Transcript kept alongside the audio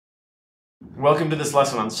Welcome to this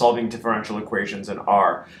lesson on solving differential equations in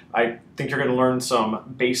R. I think you're going to learn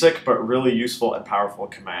some basic but really useful and powerful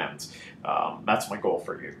commands. That's my goal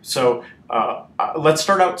for you. So let's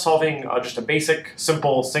start out solving just a basic,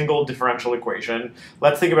 simple, single differential equation.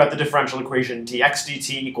 Let's think about the differential equation dx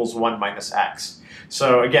dt equals 1 minus x.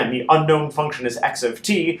 So again, the unknown function is x of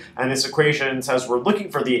t, and this equation says we're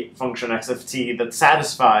looking for the function x of t that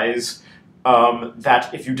satisfies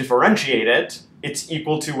that if you differentiate it, it's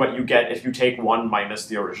equal to what you get if you take 1 minus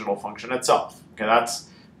the original function itself. Okay, that's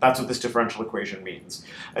what this differential equation means.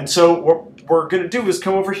 And so what we're going to do is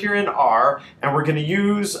come over here in R, and we're going to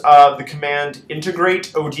use the command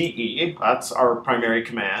integrate ODE. That's our primary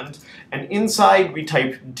command. And inside we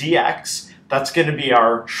type dx. That's going to be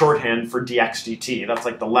our shorthand for dx dt. That's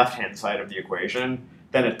like the left-hand side of the equation.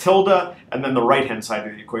 Then a tilde, and then the right-hand side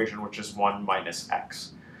of the equation, which is 1 minus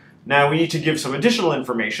x. Now we need to give some additional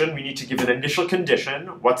information. We need to give an initial condition.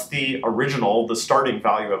 What's the original, the starting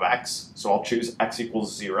value of x? So I'll choose x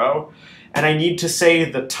equals 0. And I need to say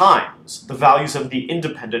the times, the values of the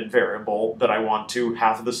independent variable that I want to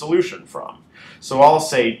have the solution from. So I'll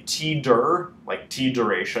say tdir, like t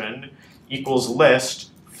duration, equals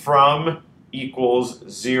list from equals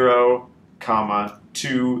 0, comma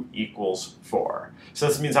 2 equals 4. So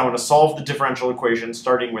this means I want to solve the differential equation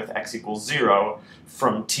starting with x equals 0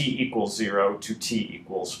 from t equals 0 to t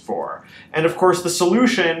equals 4. And of course the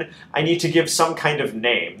solution, I need to give some kind of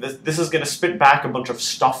name. This is going to spit back a bunch of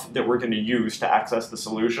stuff that we're going to use to access the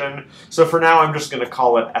solution. So for now I'm just going to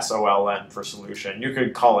call it SOLN for solution. You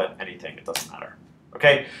could call it anything, it doesn't matter.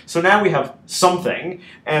 Okay, so now we have something,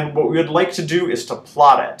 and what we would like to do is to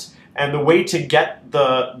plot it. And the way to get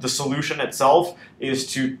the solution itself is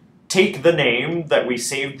to take the name that we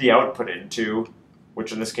saved the output into,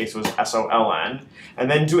 which in this case was SOLN, and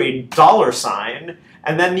then do a $,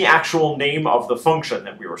 and then the actual name of the function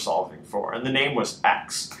that we were solving for, and the name was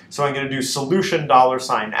x. So I'm going to do solution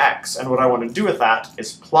 $x, and what I want to do with that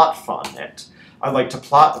is plot fun it. I'd like to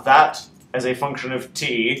plot that as a function of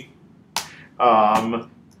t,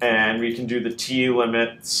 and we can do the t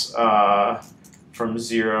limits from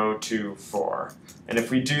 0 to 4. And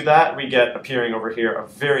if we do that, we get, appearing over here, a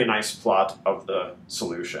very nice plot of the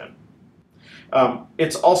solution.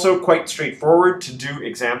 It's also quite straightforward to do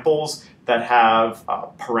examples that have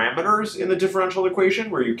parameters in the differential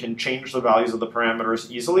equation where you can change the values of the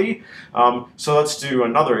parameters easily. So let's do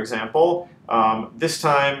another example. This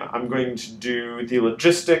time I'm going to do the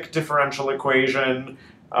logistic differential equation,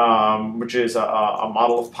 which is a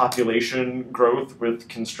model of population growth with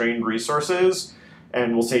constrained resources.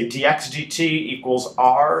 And we'll say dx dt equals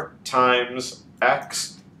r times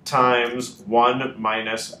x times 1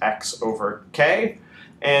 minus x over k.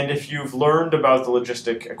 And if you've learned about the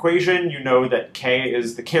logistic equation, you know that k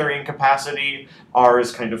is the carrying capacity, r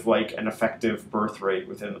is kind of like an effective birth rate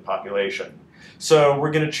within the population. So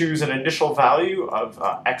we're going to choose an initial value of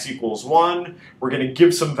x equals 1. We're going to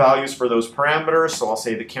give some values for those parameters. So I'll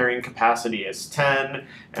say the carrying capacity is 10,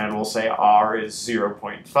 and we'll say r is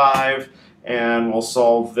 0.5. And we'll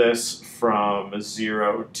solve this from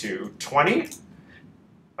 0 to 20.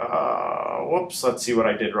 Whoops, let's see what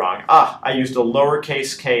I did wrong. I used a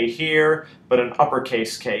lowercase k here, but an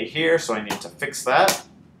uppercase k here, so I need to fix that.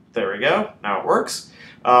 There we go, now it works.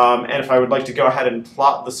 And if I would like to go ahead and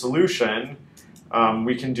plot the solution,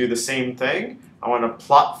 we can do the same thing. I want to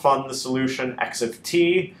plot fun the solution x of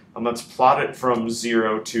t, and let's plot it from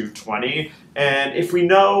 0 to 20. And if we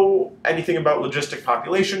know anything about logistic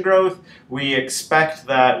population growth, we expect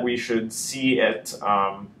that we should see it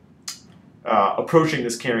approaching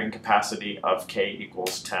this carrying capacity of k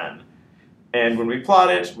equals 10. And when we plot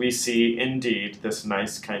it, we see indeed this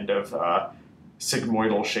nice kind of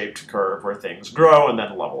sigmoidal shaped curve where things grow and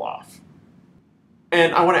then level off.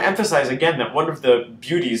 And I want to emphasize again that one of the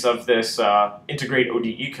beauties of this integrate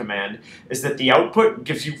ODE command is that the output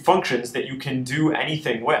gives you functions that you can do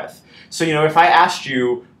anything with. So, you know, if I asked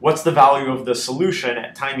you what's the value of the solution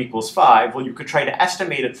at time equals 5, well, you could try to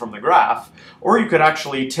estimate it from the graph, or you could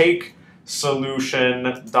actually take solution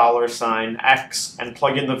 $x and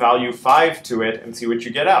plug in the value 5 to it and see what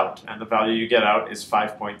you get out. And the value you get out is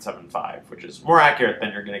 5.75, which is more accurate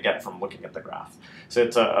than you're going to get from looking at the graph. So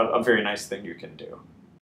it's a very nice thing you can do.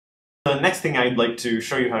 The next thing I'd like to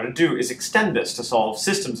show you how to do is extend this to solve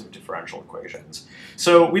systems of differential equations.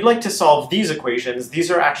 So we'd like to solve these equations. These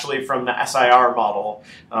are actually from the SIR model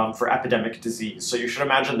for epidemic disease. So you should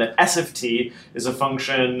imagine that S of t is a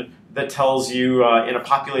function that tells you in a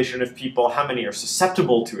population of people how many are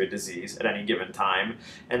susceptible to a disease at any given time,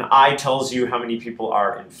 and I tells you how many people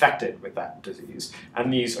are infected with that disease.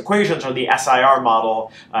 And these equations are the SIR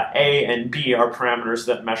model. A and B are parameters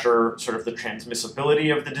that measure sort of the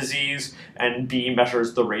transmissibility of the disease, and B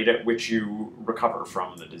measures the rate at which you recover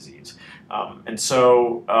from the disease. And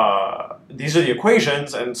so these are the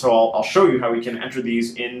equations, and so I'll show you how we can enter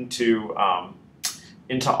these into R.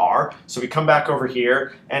 So we come back over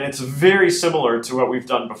here, and it's very similar to what we've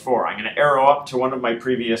done before. I'm going to arrow up to one of my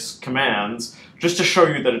previous commands just to show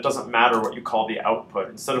you that it doesn't matter what you call the output.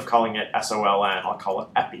 Instead of calling it SOLN, I'll call it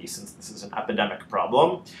epi, since this is an epidemic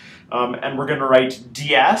problem. And we're going to write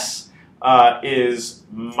ds is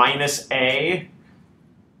minus a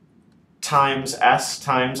times s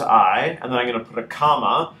times I, and then I'm going to put a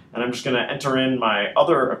comma, and I'm just going to enter in my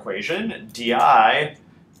other equation, di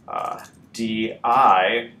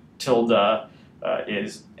tilde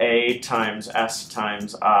is a times s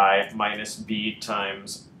times I minus b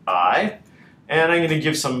times I. And I'm going to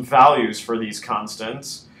give some values for these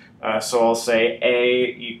constants. So I'll say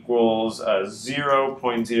a equals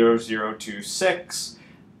 0.0026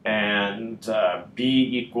 and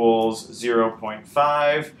b equals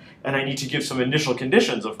 0.5. And I need to give some initial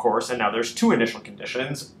conditions, of course, and now there's two initial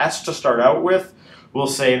conditions. S to start out with, we'll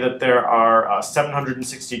say that there are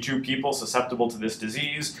 762 people susceptible to this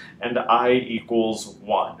disease, and I equals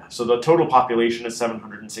 1. So the total population is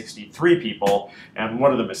 763 people, and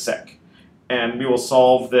one of them is sick. And we will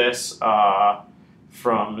solve this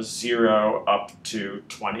from 0 up to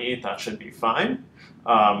 20. That should be fine.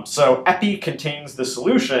 So epi contains the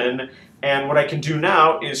solution, and what I can do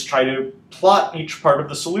now is try to plot each part of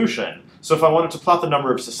the solution. So if I wanted to plot the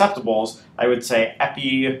number of susceptibles, I would say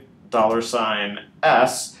epi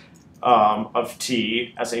 $s of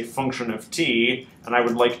t as a function of t, and I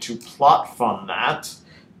would like to plot fund that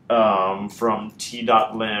from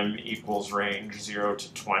t.lim equals range 0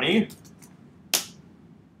 to 20.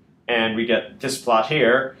 And we get this plot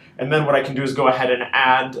here. And then what I can do is go ahead and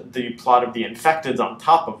add the plot of the infecteds on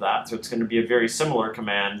top of that. So it's going to be a very similar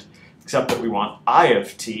command, except that we want I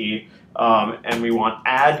of t, and we want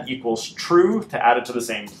add equals true to add it to the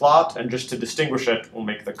same plot. And just to distinguish it, we'll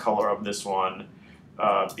make the color of this one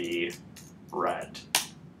be red.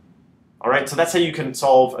 All right, so that's how you can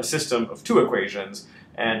solve a system of two equations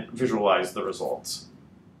and visualize the results.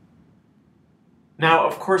 Now,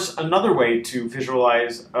 of course, another way to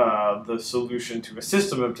visualize the solution to a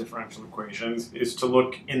system of differential equations is to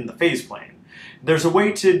look in the phase plane. There's a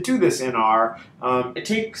way to do this in R. It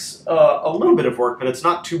takes a little bit of work, but it's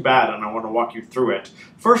not too bad, and I want to walk you through it.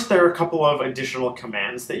 First, there are a couple of additional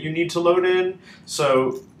commands that you need to load in.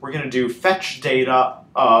 So we're going to do fetch data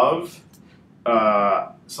of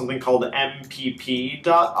something called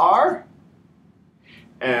mpp.r.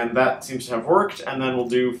 And that seems to have worked. And then we'll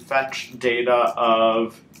do fetch data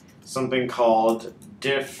of something called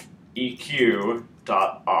diffeq.r,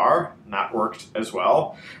 and that worked as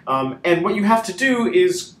well. And what you have to do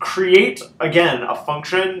is create, again, a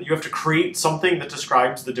function. You have to create something that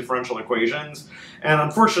describes the differential equations. And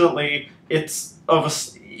unfortunately, it's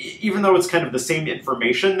even though it's kind of the same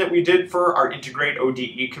information that we did for our integrate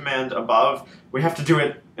ODE command above, we have to do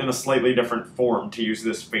it in a slightly different form to use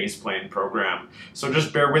this phase plane program. So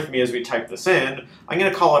just bear with me as we type this in. I'm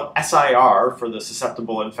going to call it SIR for the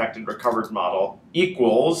susceptible, infected, recovered model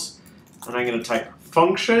equals, and I'm going to type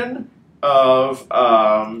function of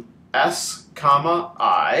S comma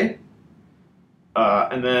I,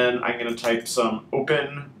 and then I'm going to type some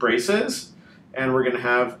open braces, and we're going to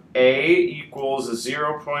have A equals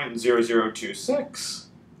 0.0026,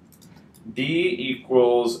 B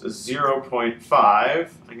equals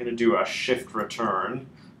 0.5. I'm going to do a shift return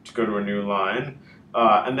to go to a new line.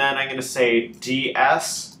 And then I'm going to say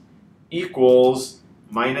ds equals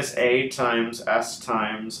minus A times S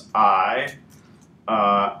times I.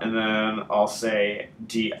 And then I'll say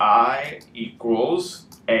di equals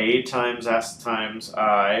A times S times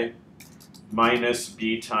I minus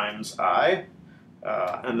B times I.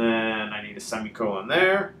 And then I need a semicolon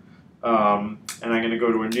there. And I'm going to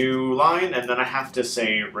go to a new line, and then I have to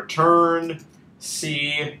say return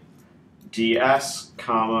C ds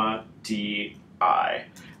comma di. And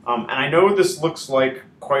I know this looks like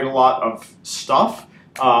quite a lot of stuff,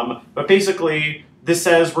 but basically this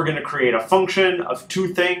says we're going to create a function of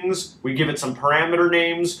two things. We give it some parameter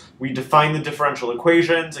names. We define the differential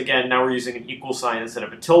equations. Again, now we're using an equal sign instead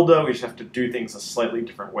of a tilde. We just have to do things a slightly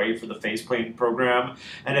different way for the phase plane program.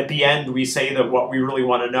 And at the end, we say that what we really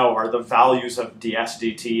want to know are the values of ds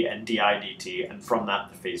dt and di dt, and from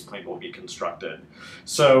that, the phase plane will be constructed.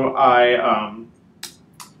 So I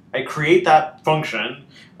I create that function,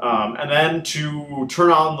 and then to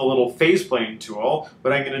turn on the little phase plane tool,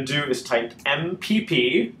 what I'm going to do is type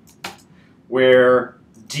MPP, where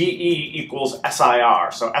dE equals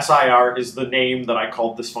SIR. So SIR is the name that I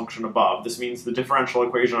called this function above. This means the differential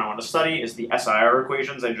equation I want to study is the SIR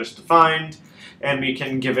equations I just defined, and we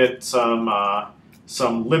can give it some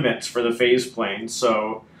limits for the phase plane.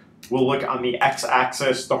 So we'll look on the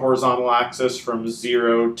x-axis, the horizontal axis, from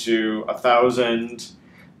 0 to 1,000,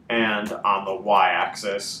 and on the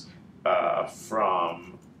y-axis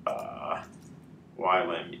from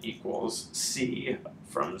y-lim equals c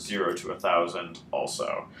from 0 to 1,000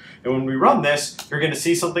 also. And when we run this, you're going to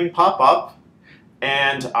see something pop up,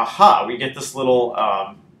 and aha, we get this little,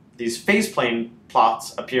 these phase plane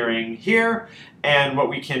plots appearing here, and what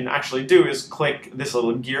we can actually do is click this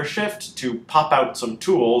little gear shift to pop out some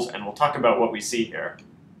tools, and we'll talk about what we see here.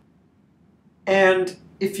 And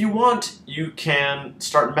if you want, you can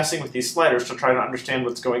start messing with these sliders to try to understand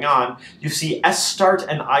what's going on. You see S start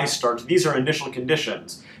and I start. These are initial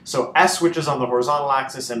conditions. So S, which is on the horizontal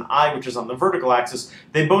axis, and I, which is on the vertical axis,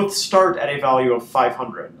 they both start at a value of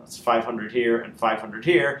 500. That's 500 here and 500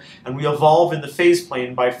 here. And we evolve in the phase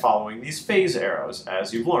plane by following these phase arrows,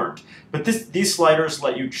 as you've learned. But these sliders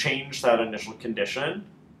let you change that initial condition,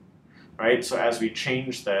 right? So as we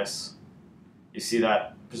change this, you see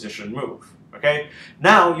that position move. Okay?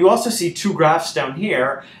 Now, you also see two graphs down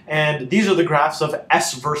here, and these are the graphs of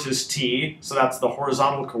S versus t, so that's the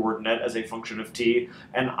horizontal coordinate as a function of t,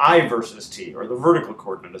 and I versus t, or the vertical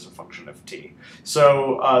coordinate as a function of t.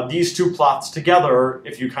 So these two plots together,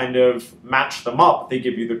 if you kind of match them up, they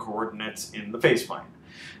give you the coordinates in the phase plane.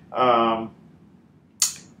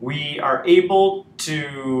 We are able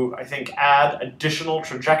to, I think, add additional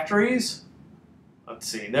trajectories. Let's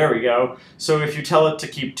see, there we go. So if you tell it to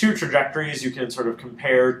keep two trajectories, you can sort of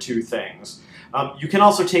compare two things. You can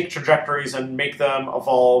also take trajectories and make them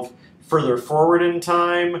evolve further forward in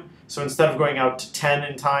time. So instead of going out to 10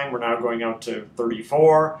 in time, we're now going out to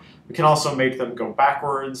 34. We can also make them go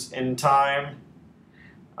backwards in time.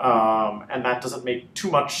 And that doesn't make too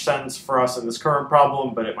much sense for us in this current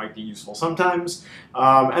problem, but it might be useful sometimes.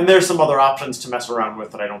 And there's some other options to mess around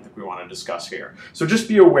with that I don't think we want to discuss here. So just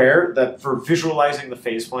be aware that for visualizing the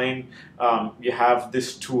phase plane, you have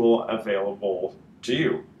this tool available to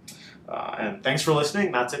you. And thanks for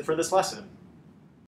listening. That's it for this lesson.